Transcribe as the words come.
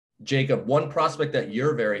Jacob, one prospect that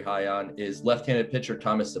you're very high on is left-handed pitcher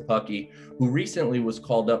Thomas Szapucki, who recently was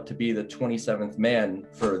called up to be the 27th man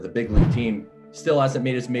for the big league team. Still hasn't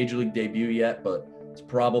made his major league debut yet, but it's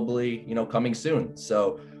probably, coming soon.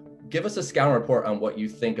 So give us a scouting report on what you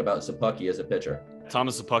think about Szapucki as a pitcher.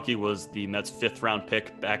 Thomas Szapucki was the Mets' 5th-round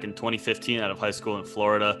pick back in 2015 out of high school in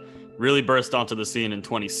Florida. Really burst onto the scene in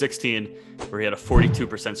 2016, where he had a 42%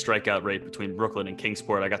 strikeout rate between Brooklyn and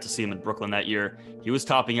Kingsport. I got to see him in Brooklyn that year. He was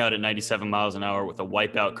topping out at 97 miles an hour with a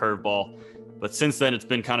wipeout curveball. But since then, it's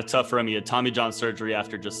been kind of tough for him. He had Tommy John surgery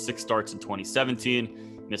after just 6 starts in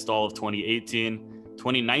 2017, missed all of 2018.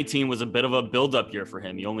 2019 was a bit of a build-up year for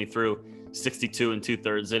him. He only threw 62 and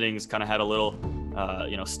 2/3 innings, kind of had a little,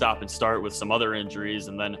 stop and start with some other injuries,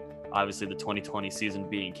 and then obviously the 2020 season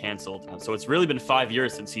being canceled. So it's really been 5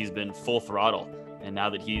 years since he's been full throttle. And now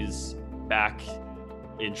that he's back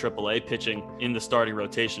in AAA pitching in the starting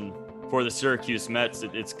rotation for the Syracuse Mets,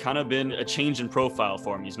 it's kind of been a change in profile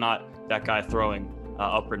for him. He's not that guy throwing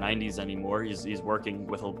upper 90s anymore. He's working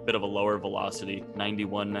with a bit of a lower velocity,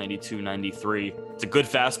 91, 92, 93. It's a good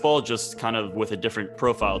fastball, just kind of with a different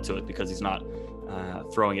profile to it because he's not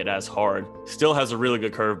throwing it as hard. Still has a really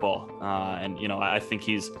good curveball. I think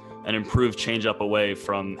he's an improved changeup away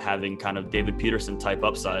from having kind of David Peterson type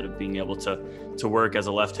upside of being able to work as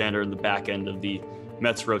a left-hander in the back end of the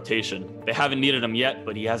Mets rotation. They haven't needed him yet,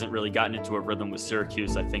 but he hasn't really gotten into a rhythm with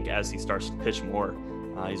Syracuse. I think as he starts to pitch more,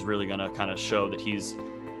 he's really going to kind of show that he's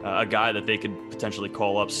a guy that they could potentially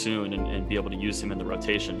call up soon and be able to use him in the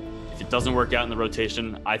rotation. If it doesn't work out in the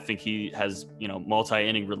rotation, I think he has,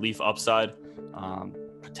 multi-inning relief upside.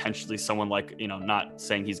 Potentially someone like, not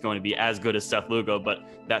saying he's going to be as good as Seth Lugo, but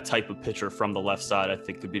that type of pitcher from the left side, I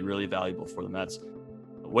think could be really valuable for the Mets.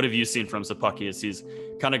 What have you seen from Szapucki as he's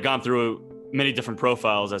kind of gone through many different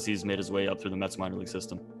profiles as he's made his way up through the Mets minor league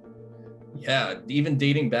system? Yeah, even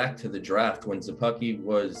dating back to the draft when Szapucki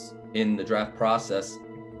was in the draft process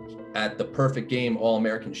at the Perfect Game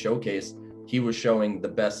All-American Showcase, he was showing the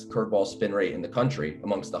best curveball spin rate in the country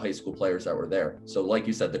amongst the high school players that were there. So like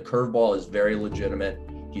you said, the curveball is very legitimate.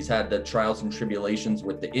 He's had the trials and tribulations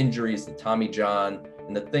with the injuries, the Tommy John,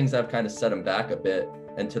 and the things that have kind of set him back a bit.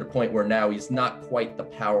 And to the point where now he's not quite the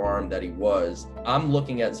power arm that he was. I'm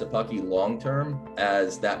looking at Szapucki long-term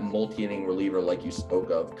as that multi-inning reliever like you spoke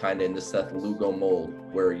of, kind of in the Seth Lugo mold,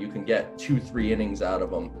 where you can get 2-3 innings out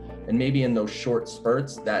of him. And maybe in those short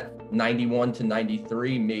spurts, that 91 to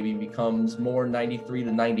 93 maybe becomes more 93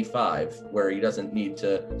 to 95, where he doesn't need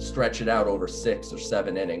to stretch it out over 6 or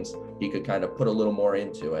 7 innings. He could kind of put a little more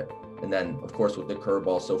into it. And then, of course, with the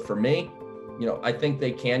curveball. So for me, I think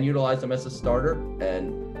they can utilize him as a starter,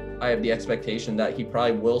 and I have the expectation that he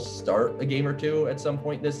probably will start a game or two at some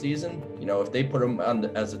point this season. If they put him on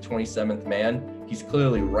as a 27th man, he's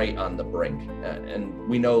clearly right on the brink. And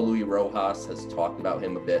we know Luis Rojas has talked about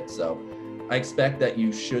him a bit. So I expect that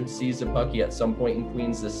you should see Szapucki at some point in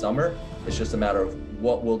Queens this summer. It's just a matter of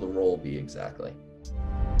what will the role be exactly.